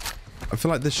more. I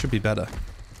feel like this should be better.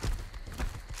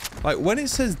 Like, when it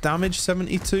says damage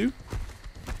 72,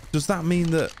 does that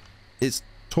mean that its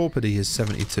torpedy is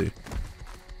 72?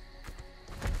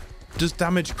 Does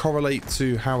damage correlate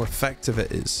to how effective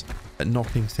it is at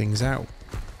knocking things out?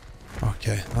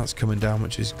 Okay, that's coming down,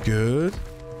 which is good.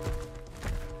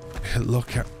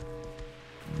 Look how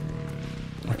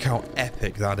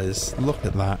epic that is. Look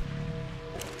at that.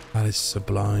 That is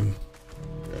sublime.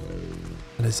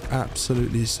 That is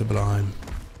absolutely sublime.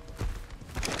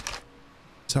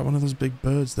 Is that one of those big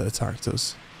birds that attacked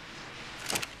us?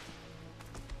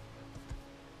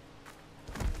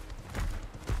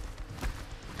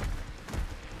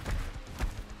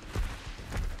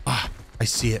 Ah, I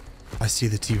see it. I see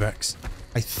the T-Rex.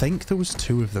 I think there was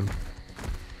 2 of them.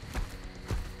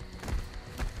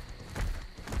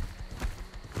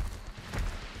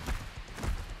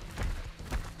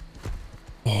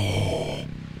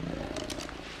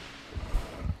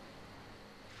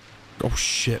 Oh,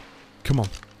 shit. Come on.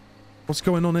 What's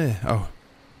going on here? Oh,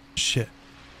 shit.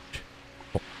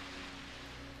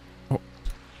 Oh.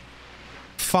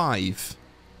 5.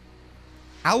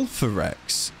 Alpha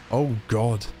Rex. Oh,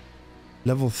 God.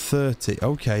 Level 30.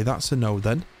 Okay, that's a no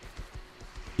then.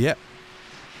 Yep.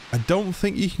 I don't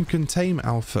think you can contain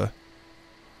Alpha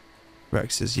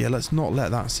Rexes. Yeah, let's not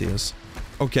let that see us.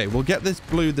 Okay, we'll get this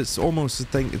blue that's almost, I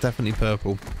think, definitely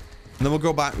purple. And then we'll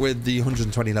go back with the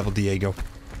 120 level Diego.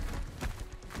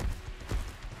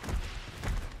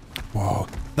 Whoa,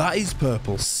 that is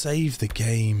purple. Save the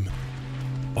game.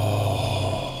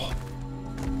 Oh.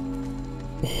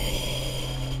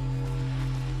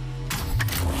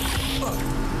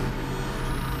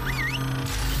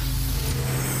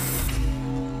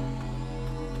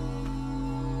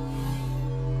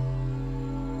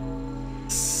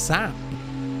 Sap.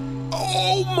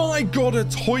 Oh my god, a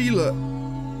toilet.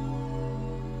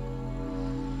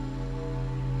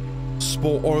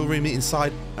 Sport oil remit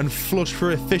inside and flush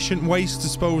for efficient waste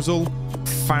disposal.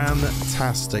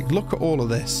 Fantastic. Look at all of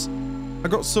this. I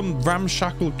got some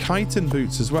ramshackle chitin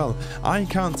boots as well. I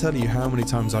can't tell you how many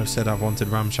times I've said I've wanted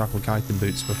ramshackle chitin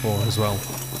boots before as well.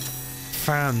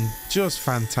 Just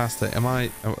fantastic.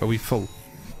 Are we full?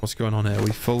 What's going on here? Are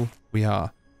we full? We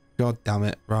are. God damn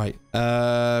it. Right.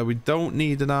 We don't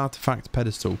need an artifact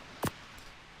pedestal.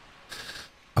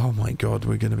 Oh my god,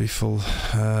 we're going to be full.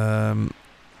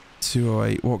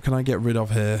 208. What can I get rid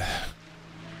of here?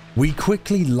 We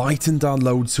quickly lightened our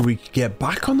load so we could get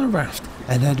back on the raft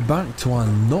and head back to our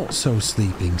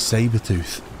not-so-sleeping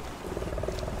Sabretooth.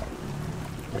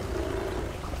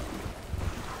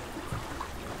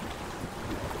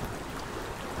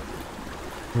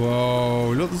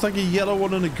 Whoa, look, there's like a yellow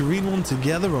one and a green one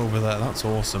together over there. That's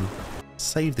awesome.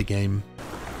 Save the game.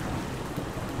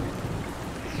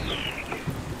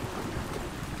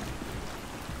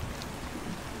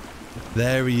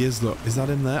 There he is, look. Is that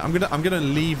in there? I'm gonna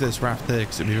leave this raft there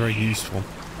because it'd be very useful.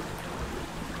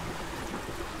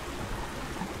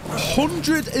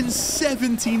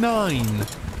 179.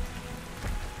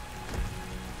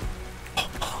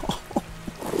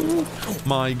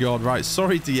 My god, right.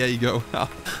 Sorry, Diego.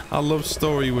 Our love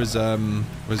story was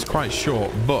quite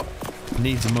short, but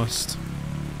needs a must.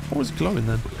 What was glowing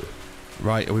then?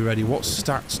 Right, are we ready? What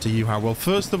stats do you have? Well,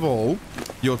 first of all,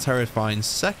 you're terrifying.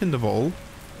 Second of all,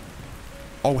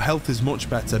 oh, health is much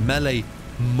better. Melee,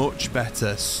 much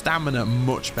better. Stamina,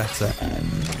 much better.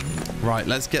 Right,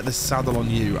 let's get the saddle on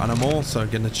you. And I'm also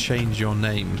going to change your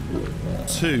name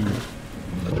to...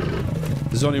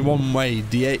 There's only one way.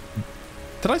 Did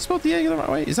I spell Diego the right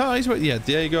way? Is that how you spell it? Yeah,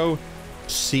 Diego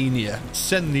Senior.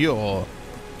 Senor.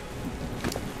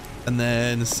 And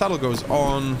then the saddle goes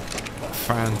on.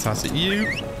 Fantastic.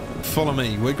 You follow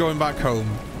me. We're going back home.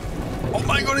 Oh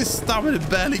my god, his stamina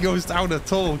barely goes down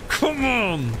at all. Come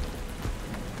on.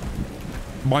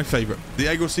 My favorite.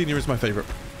 Diego Senior is my favorite.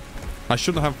 I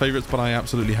shouldn't have favorites, but I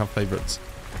absolutely have favorites.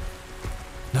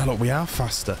 Now look, we are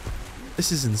faster.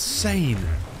 This is insane.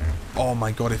 Oh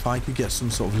my god, if I could get some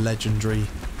sort of legendary...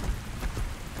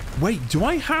 Wait, do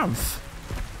I have...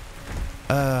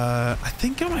 I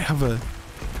think I might have a...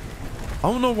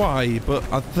 I don't know why, but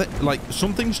I think like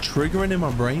something's triggering in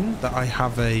my brain that I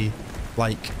have a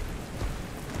like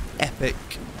epic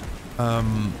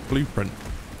blueprint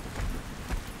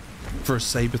for a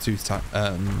sabretooth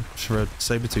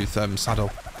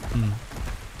saddle.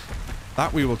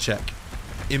 That we will check.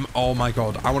 Oh my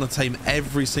god, I want to tame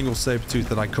every single sabretooth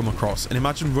that I come across, and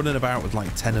imagine running about with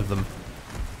like 10 of them.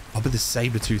 I'll be the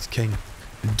sabretooth king.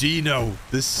 Dino,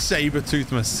 the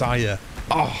sabretooth messiah.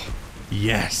 Oh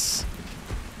yes.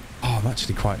 Oh,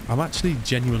 I'm actually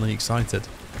genuinely excited.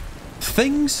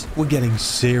 Things were getting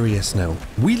serious now.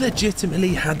 We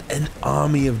legitimately had an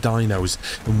army of dinos,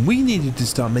 and we needed to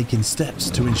start making steps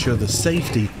to ensure the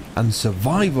safety and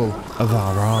survival of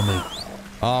our army.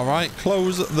 All right,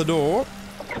 close the door.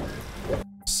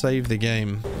 Save the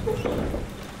game.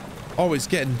 Oh, it's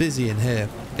getting busy in here.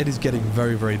 It is getting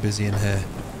very, very busy in here.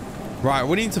 Right,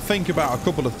 we need to think about a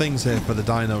couple of things here for the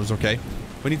dinos, okay?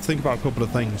 We need to think about a couple of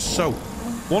things. So,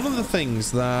 one of the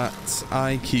things that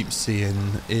I keep seeing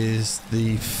is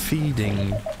the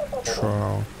feeding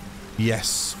trough.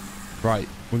 Yes. Right.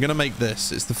 We're going to make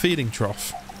this. It's the feeding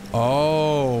trough.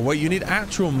 Oh, wait, you need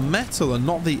actual metal and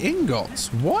not the ingots.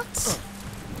 What?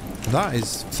 That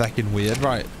is feckin' weird.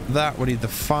 Right. That, we need the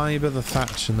fiber, the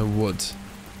thatch, and the wood.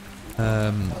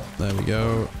 There we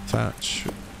go. Thatch.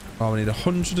 Oh, we need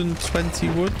 120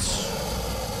 woods.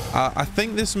 I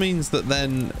think this means that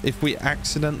then if we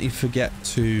accidentally forget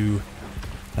to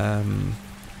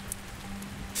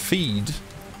feed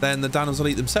then the dinos will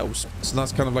eat themselves. So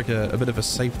that's kind of like a bit of a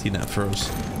safety net for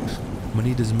us. We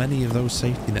need as many of those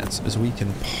safety nets as we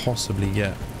can possibly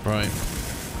get. Right.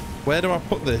 Where do I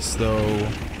put this, though?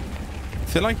 I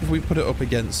feel like if we put it up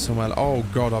against somewhere... Oh,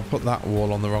 God, I've put that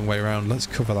wall on the wrong way around. Let's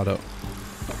cover that up.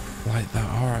 Like that.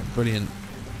 All right, brilliant.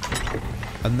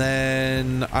 And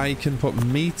then I can put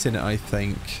meat in it, I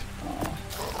think.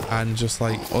 And just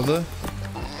like other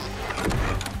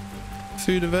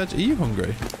food and veg. Are you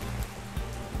hungry?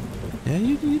 Yeah,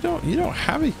 you don't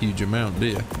have a huge amount, do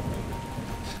you?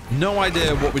 No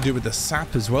idea what we do with the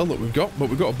sap as well that we've got, but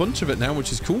we've got a bunch of it now,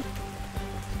 which is cool.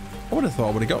 I would have thought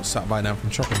I would have got sap by now from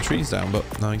chopping trees down,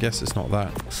 but no, I guess it's not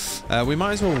that. We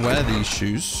might as well wear these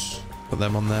shoes. Put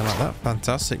them on there like that.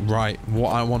 Fantastic. Right,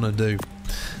 what I want to do.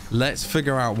 Let's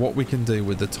figure out what we can do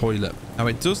with the toilet. Now,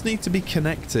 it does need to be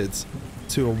connected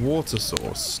to a water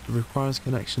source. It requires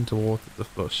connection to water to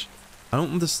flush. I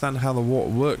don't understand how the water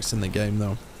works in the game,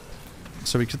 though.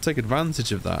 So we could take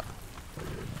advantage of that.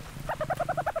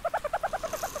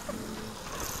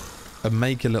 And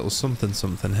make a little something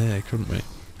here, couldn't we?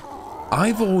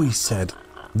 I've always said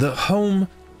that home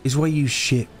is where you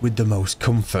shit with the most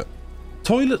comfort.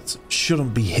 Toilets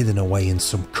shouldn't be hidden away in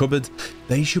some cupboard.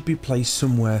 They should be placed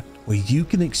somewhere where you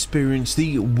can experience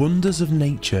the wonders of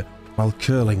nature while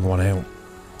curling one out.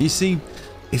 You see,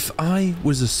 if I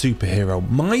was a superhero,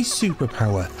 my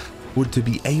superpower would to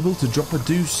be able to drop a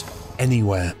deuce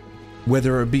anywhere.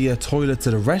 Whether it be a toilet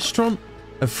at a restaurant,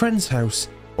 a friend's house,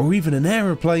 or even an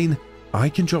aeroplane, I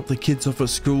can drop the kids off at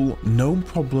school no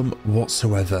problem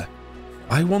whatsoever.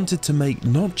 I wanted to make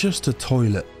not just a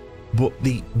toilet, but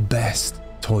the best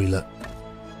toilet.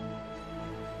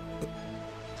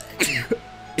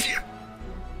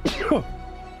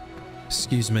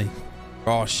 Excuse me.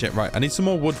 Oh shit, right. I need some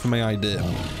more wood for my idea.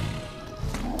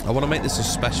 I want to make this a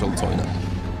special toilet. I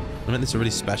want to make this a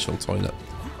really special toilet.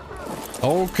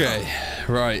 Okay,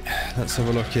 right. Let's have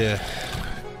a look here.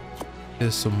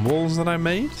 Here's some walls that I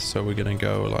made. So we're going to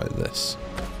go like this.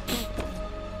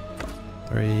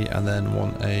 3, and then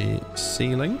want a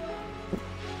ceiling.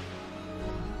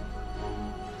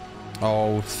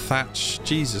 Oh, thatch.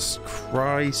 Jesus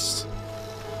Christ.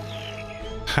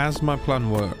 Has my plan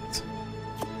worked?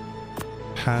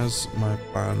 Has my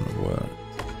plan worked?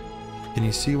 Can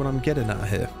you see what I'm getting at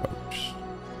here, folks?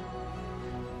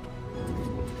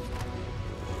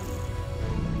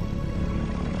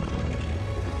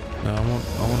 No, I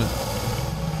want it.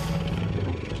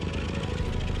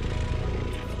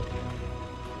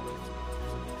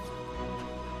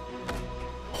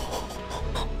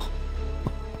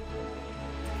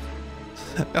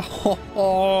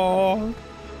 Oh.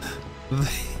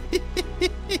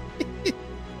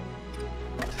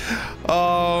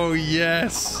 Oh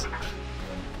yes,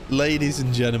 ladies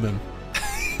and gentlemen,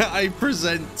 I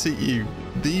present to you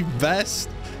the best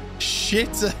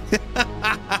shitter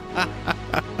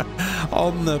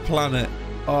on the planet.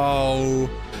 Oh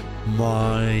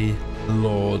my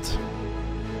lord,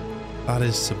 that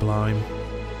is sublime.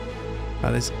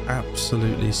 That is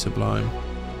absolutely sublime.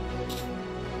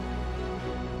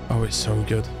 Oh, it's so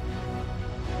good.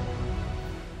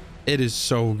 It is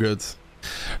so good.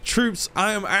 Troops,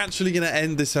 I am actually going to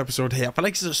end this episode here. I feel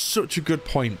like this is such a good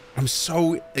point. I'm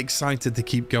so excited to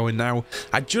keep going now.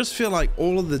 I just feel like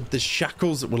all of the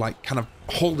shackles that were like kind of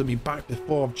holding me back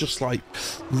before I've just like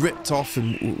ripped off,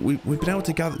 and we've been able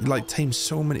to gather, like tame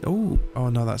so many. Oh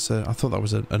no, that's a, I thought that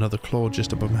was another claw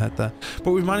just above my head there.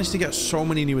 But we've managed to get so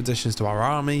many new additions to our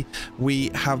army. We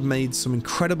have made some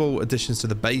incredible additions to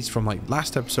the base from like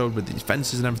last episode with the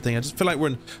fences and everything. I just feel like we're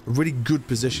in a really good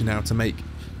position now to make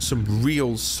some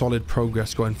real solid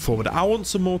progress going forward. I want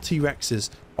some more T-Rexes.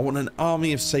 I want an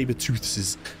army of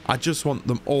saber-tooths. I just want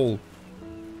them all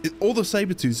the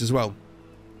saber-tooths as well.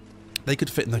 They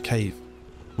could fit in the cave.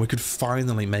 We could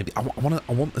finally maybe. I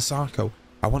want the Sarco.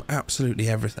 I want absolutely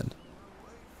everything.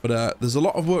 But there's a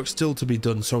lot of work still to be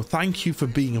done. So thank you for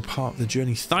being a part of the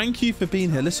journey. Thank you for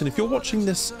being here. Listen, if you're watching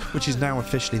this, which is now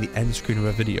officially the end screen of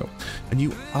a video, and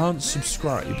you aren't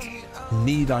subscribed,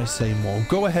 need I say more?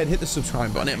 Go ahead, hit the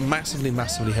subscribe button. It massively,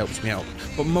 massively helps me out.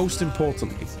 But most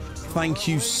importantly, thank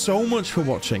you so much for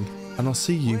watching, and I'll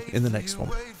see you in the next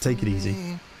one. Take it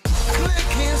easy.